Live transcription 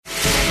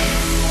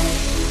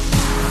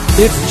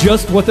It's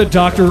just what the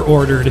doctor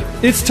ordered.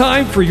 It's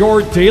time for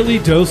your daily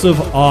dose of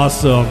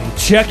awesome.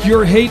 Check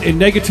your hate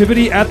and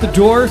negativity at the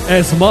door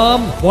as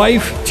mom,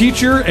 wife,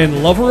 teacher,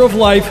 and lover of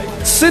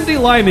life, Cindy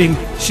Liming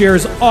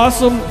shares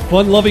awesome,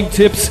 fun-loving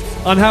tips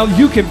on how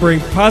you can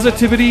bring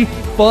positivity,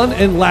 fun,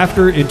 and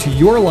laughter into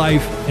your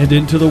life and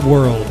into the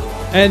world.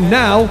 And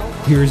now,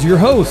 here's your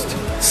host,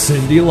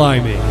 Cindy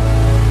Liming.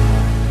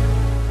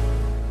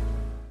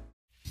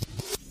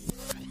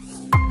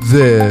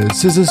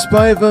 This is a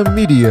Spiva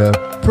Media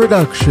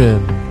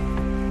production.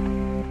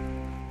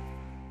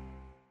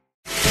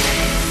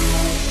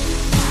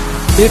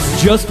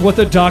 It's just what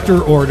the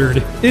doctor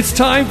ordered. It's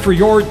time for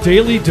your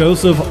daily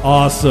dose of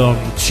awesome.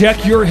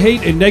 Check your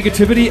hate and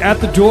negativity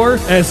at the door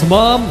as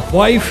mom,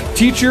 wife,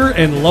 teacher,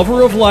 and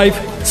lover of life,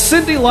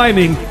 Cindy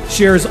Liming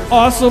shares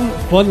awesome,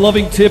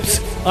 fun-loving tips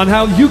on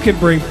how you can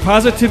bring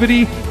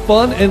positivity,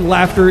 fun, and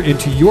laughter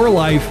into your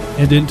life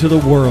and into the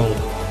world.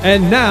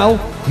 And now,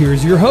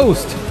 here's your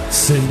host,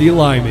 Cindy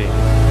Liming.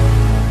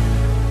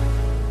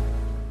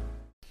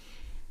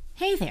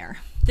 Hey there,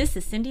 this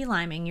is Cindy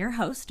Liming, your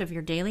host of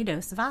your Daily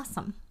Dose of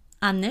Awesome.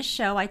 On this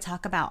show, I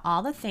talk about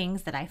all the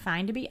things that I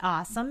find to be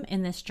awesome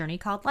in this journey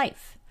called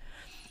life.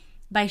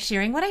 By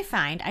sharing what I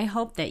find, I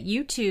hope that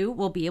you too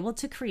will be able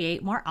to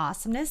create more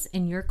awesomeness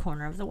in your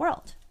corner of the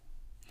world.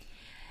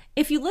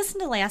 If you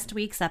listened to last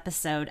week's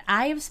episode,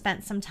 I have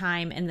spent some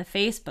time in the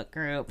Facebook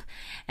group,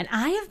 and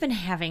I have been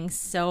having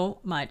so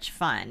much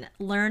fun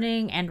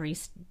learning and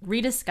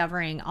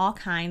rediscovering all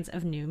kinds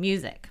of new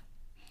music.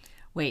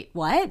 Wait,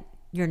 what?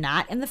 You're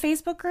not in the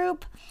Facebook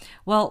group?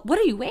 Well, what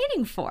are you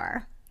waiting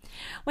for?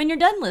 When you're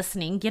done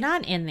listening, get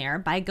on in there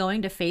by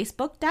going to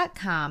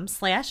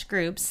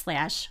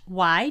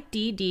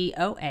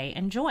facebook.com/groups/YDDOA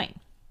and join.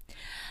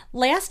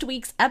 Last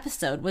week's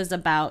episode was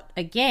about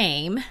a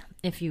game,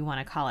 if you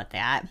want to call it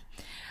that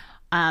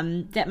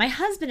my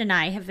husband and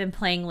I have been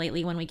playing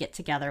lately when we get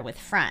together with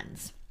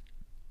friends.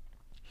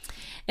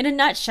 In a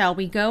nutshell,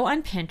 we go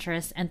on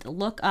Pinterest and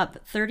look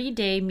up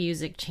 30-day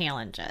music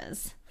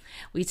challenges.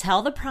 We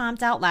tell the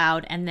prompt out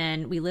loud, and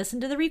then we listen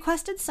to the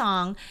requested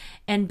song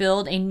and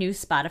build a new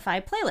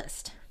Spotify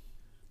playlist.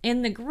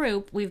 In the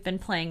group, we've been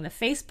playing the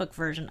Facebook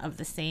version of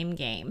the same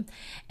game,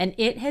 and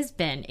it has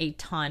been a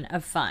ton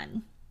of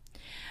fun.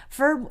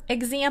 For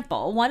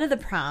example, one of the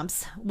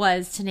prompts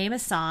was to name a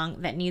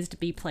song that needs to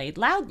be played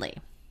loudly.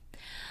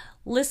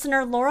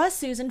 Listener Laura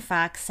Susan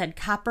Fox said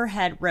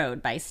Copperhead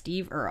Road by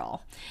Steve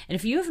Earle. And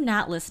if you have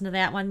not listened to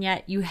that one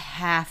yet, you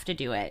have to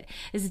do it.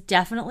 It's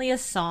definitely a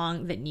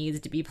song that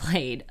needs to be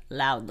played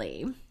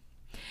loudly.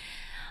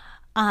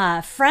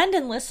 Friend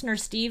and listener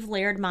Steve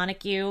Laird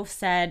Montague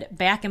said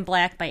Back in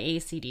Black by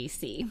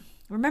AC/DC.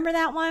 Remember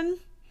that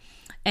one?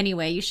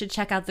 Anyway, you should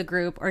check out the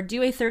group or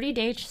do a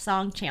 30-day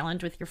song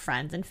challenge with your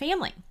friends and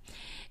family.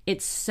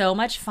 It's so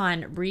much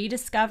fun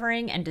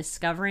rediscovering and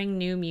discovering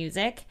new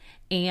music,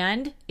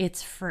 and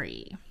it's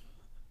free.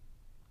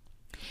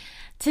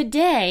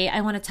 Today,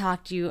 I want to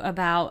talk to you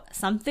about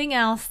something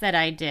else that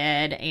I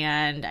did,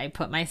 and I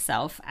put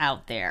myself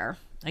out there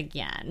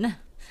again.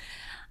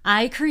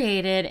 I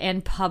created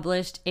and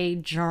published a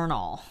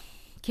journal.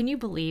 Can you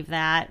believe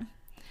that?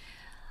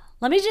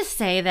 Let me just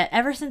say that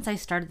ever since I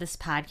started this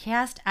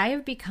podcast, I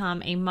have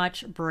become a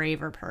much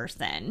braver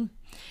person.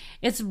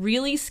 It's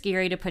really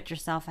scary to put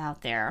yourself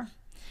out there.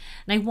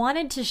 And I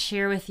wanted to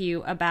share with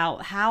you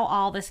about how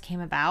all this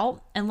came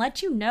about and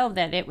let you know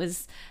that it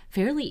was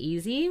fairly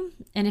easy.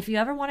 And if you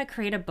ever want to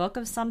create a book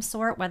of some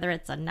sort, whether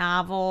it's a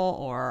novel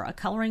or a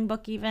coloring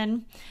book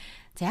even,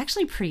 it's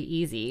actually pretty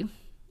easy.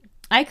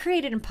 I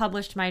created and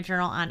published my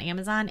journal on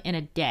Amazon in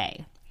a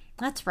day.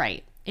 That's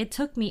right. It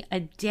took me a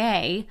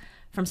day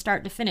from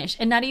start to finish,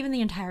 and not even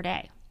the entire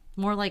day,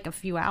 more like a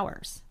few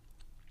hours.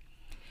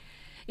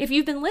 If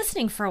you've been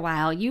listening for a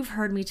while, you've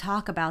heard me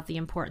talk about the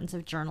importance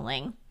of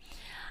journaling.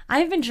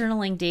 I've been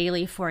journaling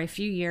daily for a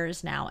few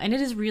years now, and it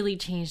has really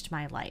changed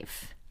my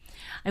life.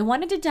 I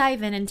wanted to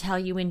dive in and tell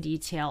you in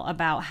detail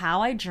about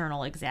how I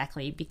journal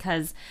exactly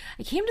because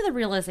I came to the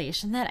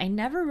realization that I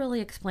never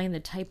really explained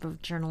the type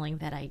of journaling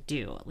that I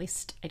do. At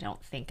least I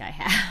don't think I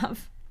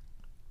have.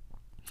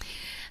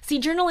 See,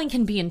 journaling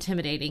can be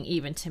intimidating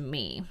even to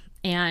me.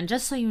 And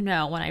just so you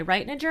know, when I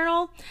write in a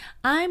journal,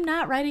 I'm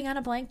not writing on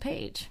a blank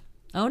page.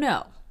 Oh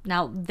no.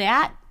 Now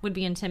that would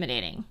be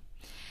intimidating.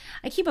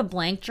 I keep a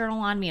blank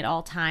journal on me at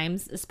all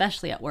times,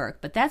 especially at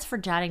work, but that's for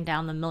jotting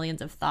down the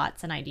millions of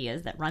thoughts and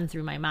ideas that run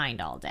through my mind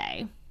all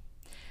day.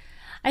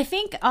 I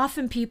think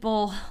often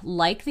people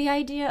like the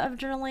idea of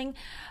journaling,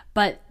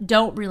 but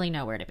don't really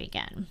know where to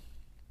begin.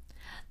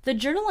 The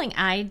journaling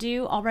I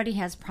do already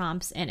has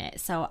prompts in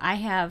it, so I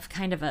have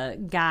kind of a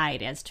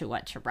guide as to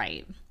what to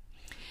write.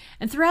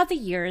 And throughout the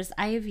years,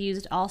 I have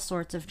used all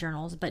sorts of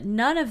journals, but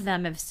none of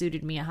them have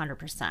suited me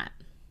 100%.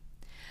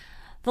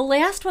 The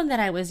last one that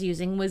I was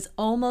using was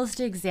almost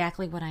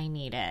exactly what I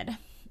needed.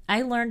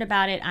 I learned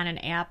about it on an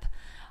app,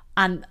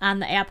 on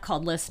the app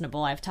called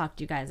Listenable. I've talked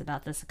to you guys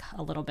about this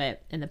a little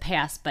bit in the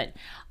past, but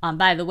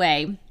by the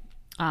way,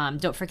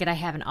 don't forget I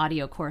have an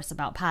audio course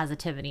about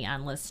positivity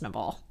on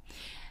Listenable.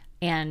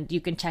 And you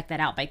can check that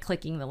out by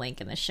clicking the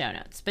link in the show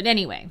notes. But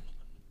anyway,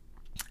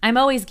 I'm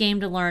always game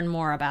to learn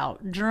more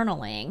about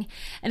journaling.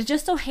 And it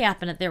just so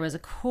happened that there was a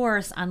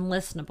course on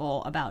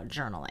Listenable about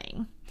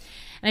journaling.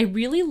 And I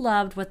really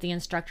loved what the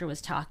instructor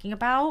was talking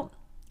about.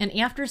 And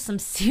after some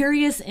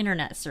serious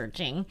internet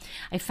searching,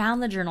 I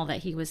found the journal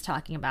that he was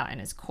talking about in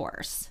his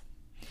course.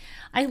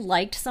 I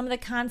liked some of the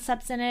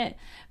concepts in it,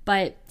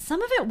 but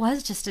some of it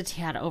was just a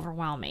tad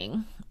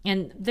overwhelming.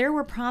 And there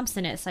were prompts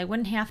in it, so I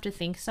wouldn't have to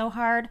think so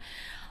hard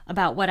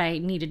about what I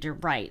needed to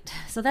write.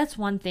 So that's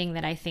one thing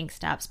that I think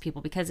stops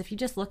people, because if you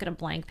just look at a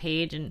blank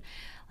page and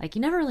you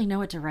never really know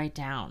what to write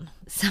down.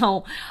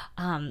 So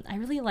I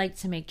really like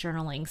to make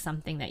journaling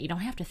something that you don't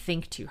have to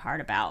think too hard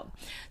about.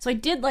 So I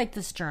did like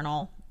this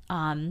journal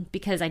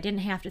because I didn't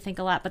have to think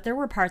a lot, but there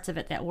were parts of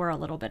it that were a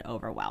little bit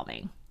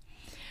overwhelming.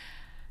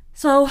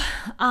 So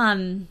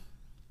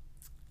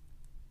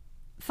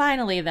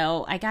finally,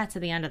 though, I got to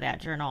the end of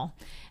that journal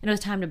and it was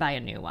time to buy a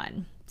new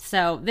one.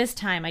 So this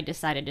time I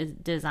decided to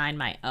design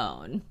my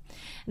own.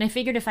 And I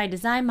figured if I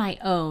design my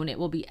own, it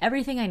will be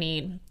everything I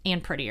need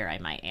and prettier, I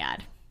might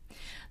add.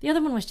 The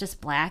other one was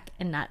just black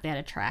and not that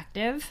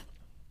attractive.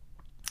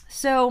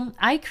 So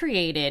I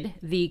created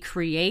the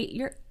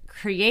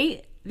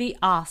Create the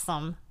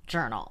Awesome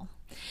journal.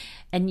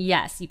 And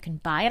yes, you can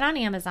buy it on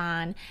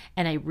Amazon,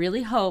 and I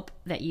really hope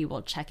that you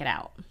will check it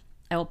out.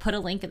 I will put a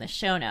link in the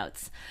show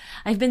notes.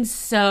 I've been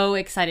so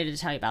excited to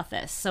tell you about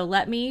this. So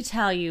let me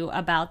tell you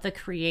about the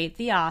Create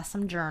the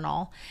Awesome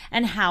journal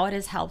and how it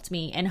has helped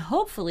me and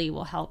hopefully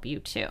will help you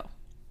too.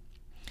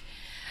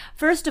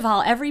 First of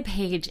all, every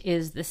page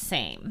is the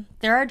same.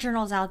 There are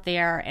journals out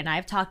there, and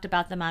I've talked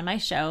about them on my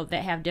show,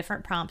 that have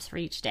different prompts for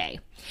each day.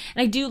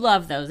 And I do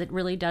love those. It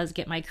really does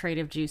get my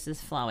creative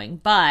juices flowing,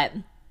 but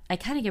I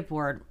kind of get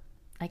bored.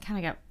 I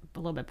kind of got a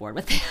little bit bored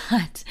with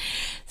that.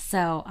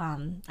 So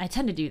I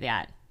tend to do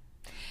that.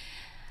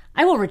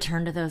 I will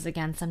return to those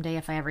again someday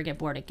if I ever get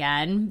bored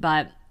again.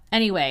 But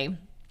anyway,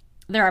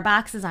 there are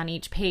boxes on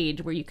each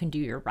page where you can do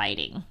your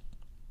writing.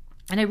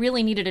 And I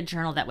really needed a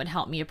journal that would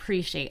help me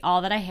appreciate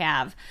all that I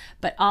have,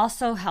 but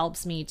also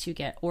helps me to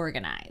get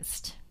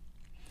organized.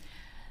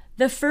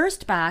 The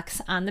first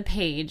box on the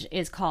page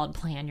is called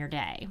Plan Your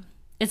Day.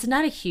 It's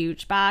not a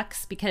huge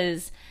box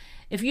because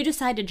if you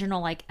decide to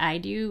journal like I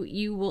do,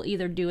 you will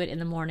either do it in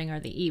the morning or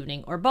the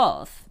evening or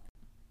both.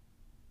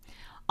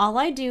 All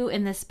I do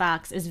in this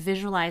box is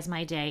visualize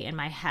my day in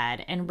my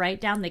head and write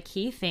down the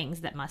key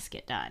things that must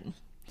get done.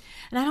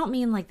 And I don't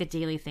mean like the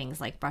daily things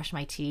like brush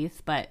my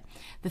teeth, but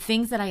the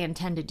things that I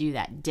intend to do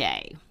that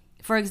day.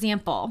 For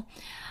example,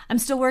 I'm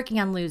still working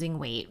on losing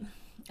weight.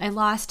 I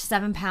lost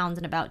 7 pounds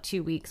in about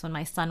 2 weeks when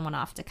my son went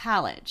off to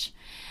college.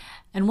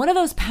 And one of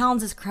those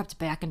pounds has crept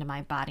back into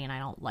my body and I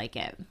don't like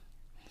it.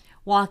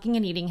 Walking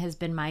and eating has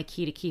been my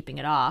key to keeping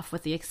it off,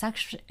 with the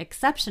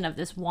exception of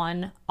this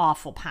one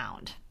awful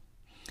pound.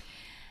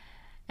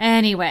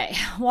 Anyway,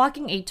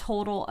 walking a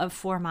total of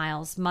 4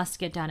 miles must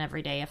get done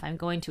every day if I'm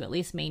going to at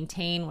least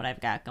maintain what I've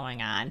got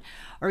going on,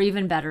 or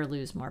even better,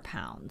 lose more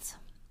pounds.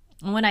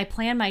 And when I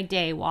plan my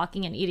day,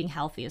 walking and eating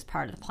healthy is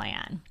part of the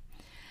plan.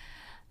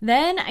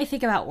 Then I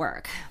think about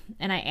work,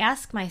 and I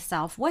ask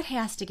myself what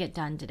has to get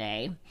done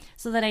today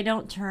so that I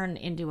don't turn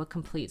into a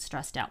complete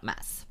stressed out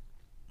mess.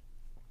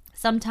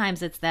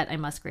 Sometimes it's that I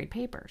must grade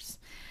papers,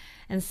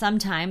 and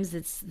sometimes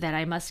it's that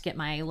I must get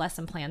my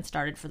lesson plan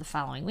started for the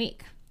following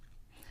week.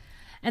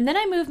 And then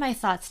I move my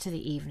thoughts to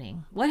the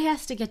evening. What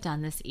has to get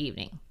done this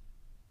evening?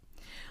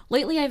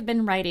 Lately, I've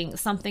been writing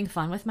something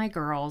fun with my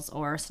girls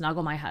or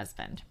snuggle my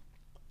husband.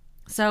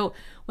 So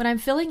when I'm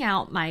filling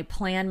out my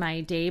plan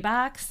my day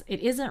box, it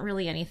isn't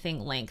really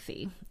anything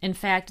lengthy. In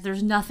fact,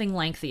 there's nothing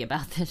lengthy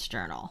about this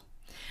journal.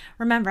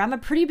 Remember, I'm a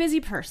pretty busy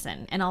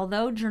person, and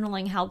although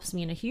journaling helps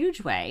me in a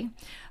huge way,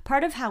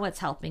 part of how it's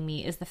helping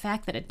me is the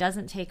fact that it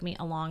doesn't take me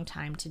a long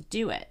time to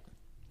do it.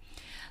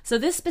 So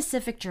this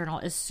specific journal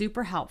is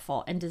super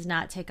helpful and does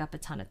not take up a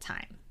ton of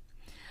time.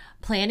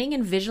 Planning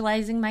and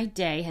visualizing my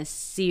day has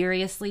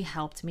seriously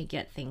helped me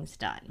get things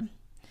done.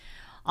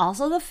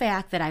 Also, the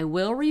fact that I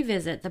will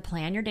revisit the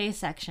Plan Your Day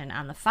section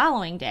on the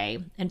following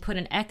day and put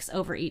an X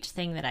over each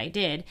thing that I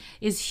did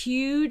is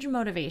huge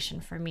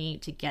motivation for me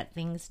to get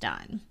things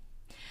done.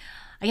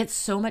 I get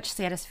so much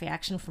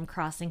satisfaction from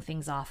crossing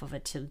things off of a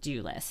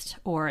to-do list,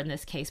 or in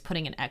this case,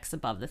 putting an X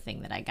above the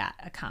thing that I got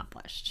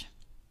accomplished.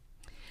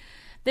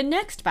 The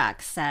next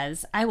box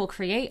says, I will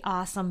create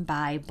awesome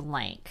by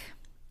blank.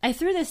 I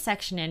threw this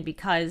section in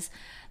because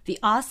the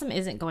awesome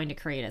isn't going to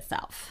create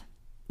itself.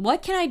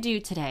 What can I do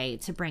today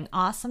to bring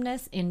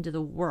awesomeness into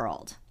the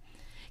world?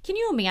 Can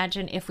you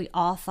imagine if we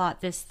all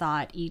thought this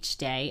thought each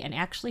day and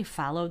actually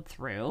followed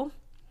through?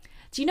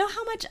 Do you know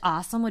how much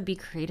awesome would be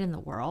created in the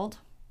world?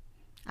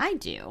 I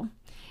do.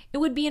 It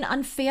would be an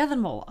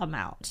unfathomable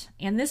amount,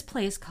 and this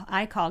place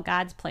I call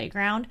God's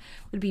playground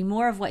would be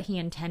more of what He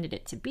intended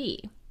it to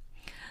be.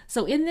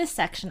 So in this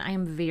section, I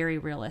am very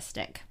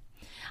realistic.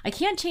 I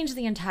can't change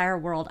the entire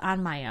world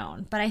on my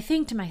own, but I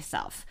think to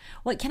myself,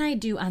 what can I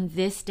do on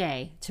this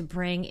day to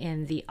bring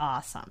in the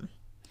awesome?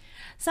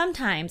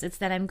 Sometimes it's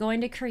that I'm going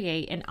to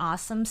create an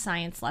awesome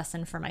science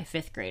lesson for my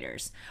 5th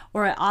graders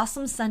or an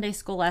awesome Sunday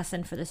school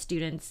lesson for the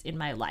students in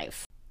my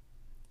life.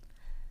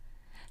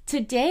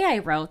 Today I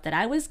wrote that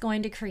I was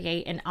going to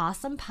create an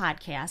awesome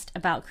podcast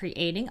about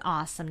creating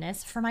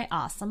awesomeness for my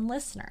awesome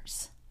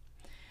listeners.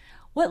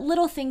 What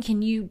little thing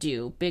can you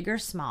do, big or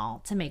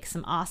small, to make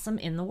some awesome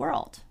in the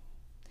world?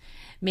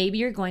 Maybe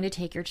you're going to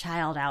take your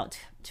child out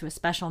to a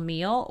special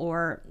meal,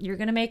 or you're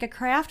going to make a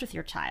craft with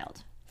your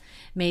child.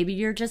 Maybe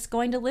you're just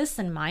going to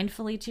listen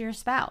mindfully to your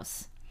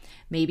spouse.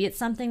 Maybe it's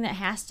something that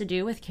has to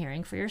do with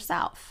caring for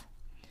yourself.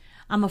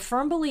 I'm a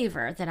firm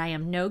believer that I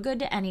am no good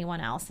to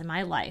anyone else in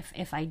my life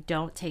if I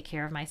don't take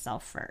care of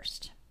myself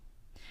first.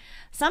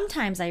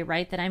 Sometimes I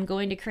write that I'm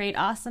going to create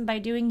awesome by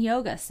doing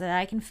yoga so that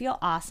I can feel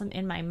awesome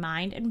in my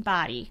mind and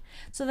body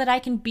so that I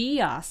can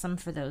be awesome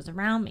for those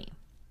around me.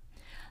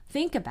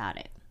 Think about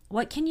it.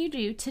 What can you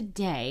do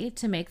today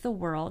to make the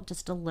world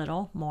just a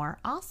little more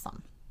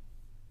awesome?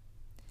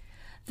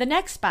 The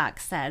next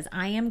box says,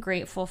 I am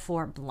grateful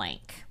for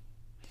blank.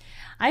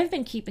 I've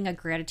been keeping a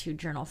gratitude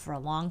journal for a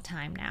long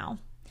time now.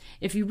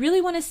 If you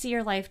really want to see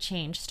your life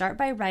change, start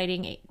by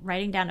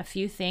writing down a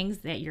few things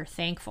that you're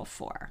thankful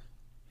for.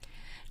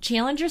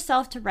 Challenge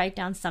yourself to write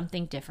down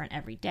something different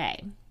every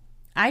day.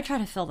 I try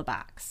to fill the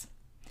box.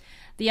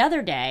 The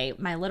other day,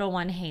 my little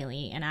one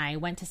Haley and I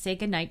went to say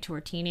goodnight to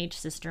her teenage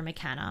sister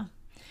McKenna.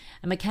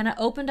 And McKenna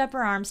opened up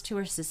her arms to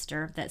her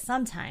sister that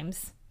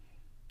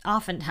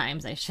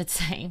oftentimes I should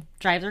say,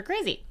 drives her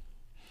crazy.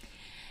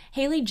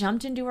 Haley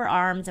jumped into her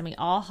arms and we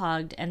all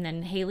hugged, and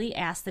then Haley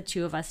asked the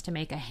two of us to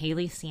make a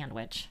Haley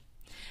sandwich.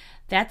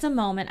 That's a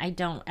moment I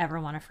don't ever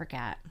want to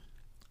forget.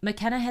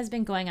 McKenna has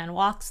been going on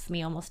walks with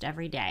me almost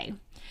every day.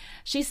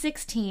 She's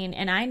 16,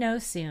 and I know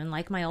soon,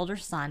 like my older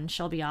son,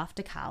 she'll be off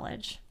to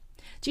college.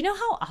 Do you know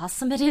how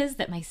awesome it is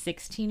that my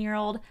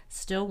 16-year-old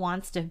still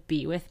wants to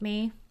be with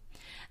me?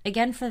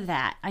 Again, for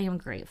that, I am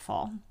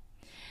grateful.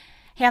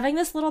 Having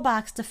this little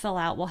box to fill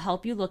out will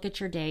help you look at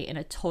your day in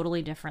a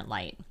totally different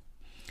light.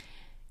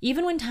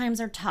 Even when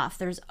times are tough,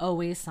 there's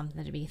always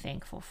something to be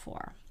thankful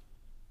for.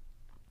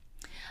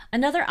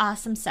 Another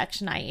awesome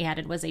section I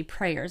added was a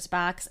prayers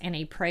box and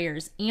a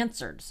prayers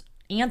answered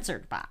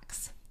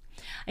box.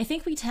 I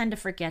think we tend to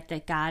forget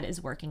that God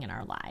is working in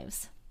our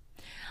lives.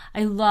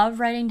 I love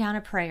writing down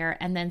a prayer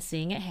and then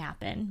seeing it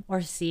happen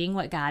or seeing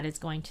what God is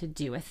going to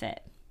do with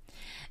it.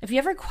 If you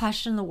ever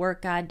question the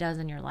work God does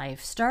in your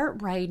life,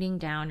 start writing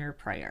down your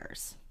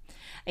prayers.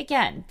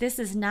 Again, this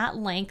is not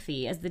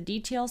lengthy as the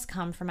details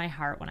come from my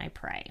heart when I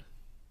pray.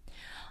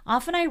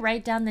 Often I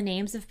write down the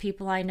names of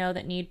people I know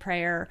that need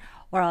prayer,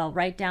 or I'll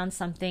write down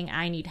something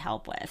I need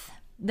help with.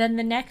 Then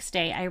the next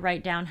day I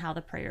write down how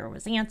the prayer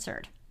was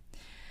answered.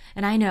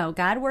 And I know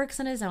God works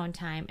in His own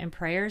time and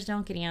prayers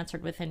don't get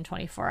answered within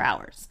 24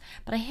 hours.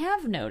 But I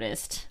have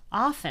noticed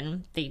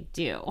often they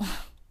do.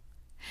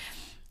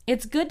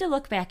 It's good to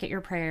look back at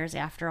your prayers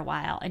after a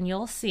while and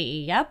you'll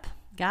see, yep,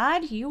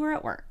 God, you were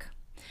at work.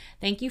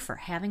 Thank you for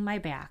having my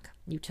back.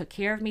 You took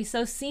care of me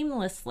so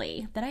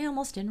seamlessly that I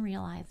almost didn't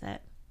realize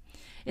it.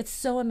 It's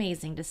so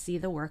amazing to see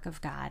the work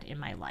of God in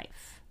my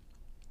life.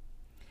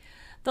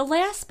 The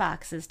last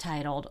box is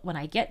titled, When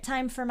I Get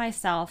Time for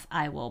Myself,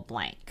 I Will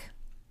Blank.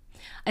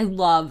 I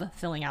love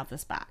filling out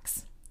this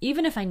box.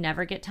 Even if I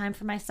never get time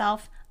for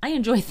myself, I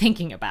enjoy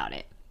thinking about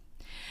it.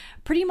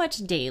 Pretty much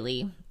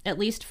daily, at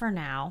least for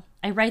now,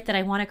 I write that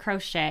I want to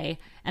crochet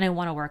and I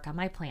want to work on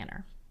my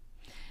planner.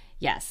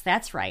 Yes,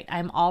 that's right.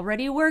 I'm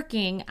already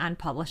working on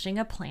publishing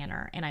a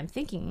planner and I'm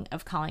thinking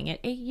of calling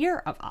it a Year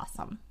of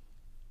Awesome.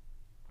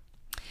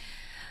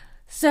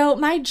 So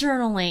my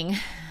journaling,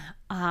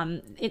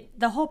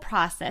 the whole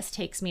process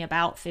takes me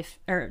about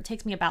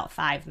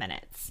 5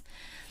 minutes.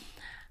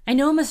 I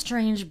know I'm a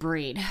strange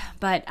breed,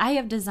 but I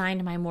have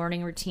designed my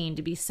morning routine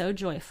to be so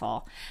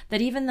joyful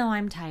that even though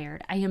I'm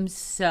tired, I am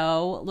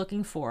so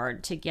looking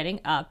forward to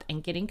getting up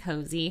and getting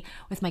cozy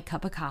with my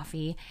cup of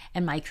coffee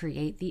and my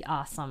Create the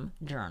Awesome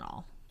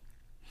journal.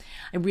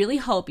 I really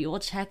hope you will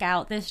check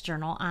out this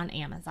journal on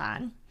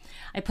Amazon.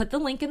 I put the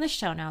link in the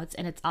show notes,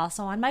 and it's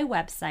also on my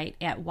website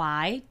at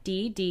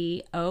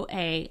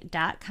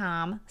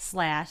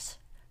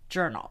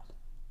yddoa.com/journal.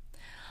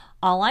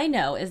 All I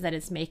know is that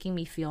it's making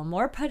me feel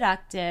more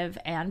productive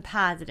and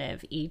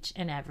positive each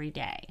and every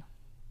day.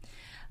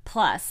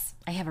 Plus,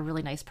 I have a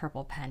really nice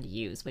purple pen to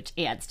use, which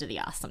adds to the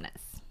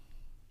awesomeness.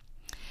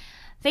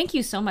 Thank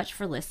you so much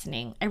for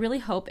listening. I really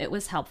hope it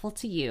was helpful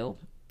to you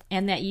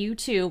and that you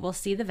too will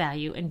see the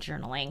value in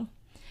journaling.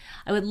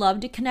 I would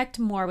love to connect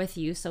more with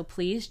you, so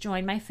please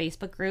join my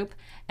Facebook group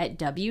at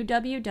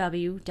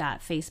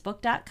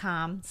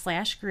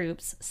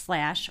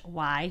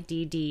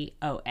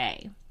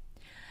www.facebook.com/groups/YDDOA.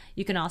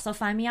 You can also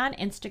find me on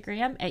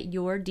Instagram at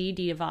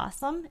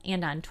YourDDOfAwesome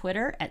and on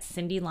Twitter at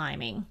Cindy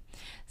Liming.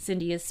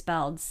 Cindy is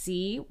spelled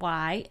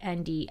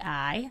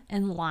CYNDI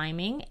and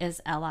Liming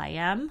is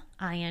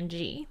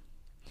LIMING.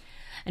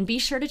 And be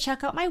sure to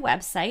check out my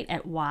website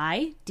at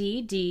yddoa.com,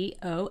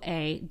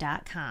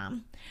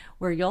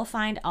 where you'll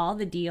find all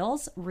the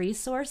deals,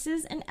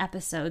 resources, and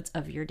episodes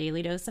of Your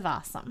Daily Dose of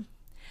Awesome.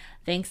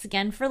 Thanks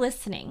again for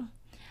listening.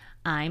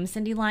 I'm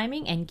Cindy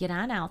Liming, and get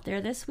on out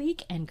there this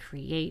week and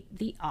create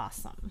the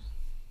awesome.